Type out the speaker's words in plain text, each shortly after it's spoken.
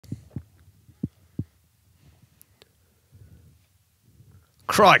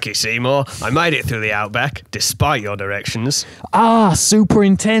Crikey, Seymour. I made it through the outback, despite your directions. Ah,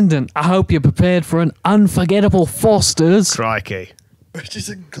 Superintendent, I hope you're prepared for an unforgettable Foster's. Crikey. Which is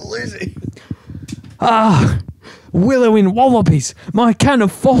a glizzy. Ah, Willowing Wallabies, my can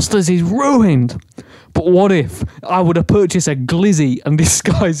of Foster's is ruined. But what if I were to purchase a glizzy and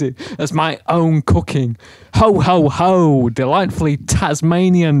disguise it as my own cooking? Ho, ho, ho, delightfully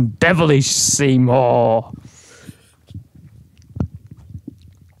Tasmanian devilish Seymour.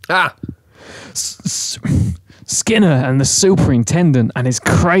 Ah. Skinner and the superintendent and his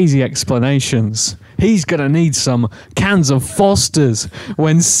crazy explanations. He's gonna need some cans of Foster's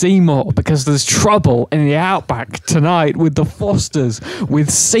when Seymour, because there's trouble in the outback tonight with the Fosters, with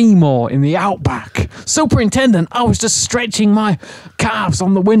Seymour in the outback. Superintendent, I was just stretching my calves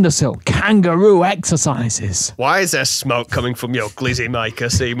on the windowsill. Kangaroo exercises. Why is there smoke coming from your glizzy maker,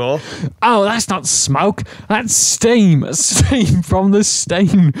 Seymour? Oh, that's not smoke. That's steam. Steam from the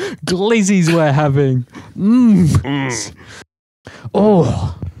steam glizzies we're having.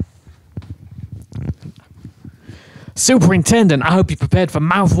 Oh. Superintendent, I hope you're prepared for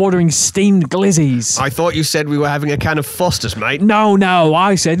mouth-watering steamed glizzies. I thought you said we were having a can of Foster's, mate. No,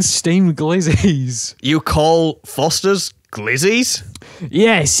 I said steamed glizzies. You call Foster's glizzies?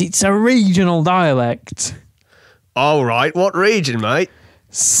 Yes, it's a regional dialect. All right, what region, mate?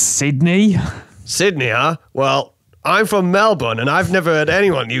 Sydney. Sydney, huh? Well, I'm from Melbourne, and I've never heard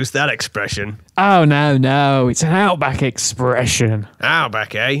anyone use that expression. Oh, no, it's an outback expression.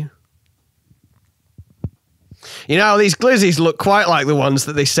 Outback, eh? You know, these glizzies look quite like the ones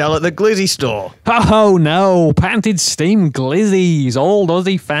that they sell at the glizzy store. Oh, no, patented steamed glizzies, old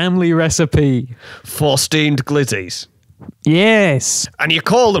Aussie family recipe. For steamed glizzies. Yes. And you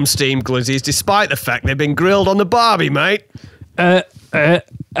call them steamed glizzies despite the fact they've been grilled on the barbie, mate. I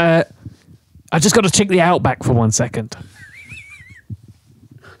just got to check the outback for 1 second.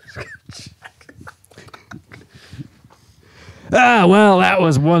 Ah, well, that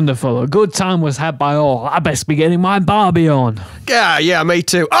was wonderful. A good time was had by all. I best be getting my barbie on. Yeah, me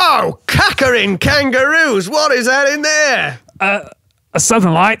too. Oh, cackering kangaroos! What is that in there?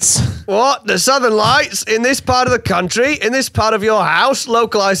 Southern Lights. What? The Southern Lights? In this part of the country? In this part of your house?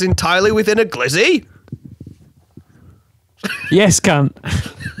 Localised entirely within a glizzy? Yes, cunt.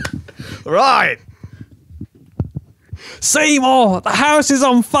 Right. Seymour, the house is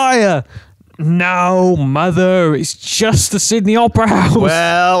on fire. No, mother, it's just the Sydney Opera House.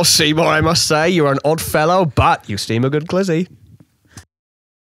 Well, Seymour, I must say, you're an odd fellow, but you steam a good glizzy.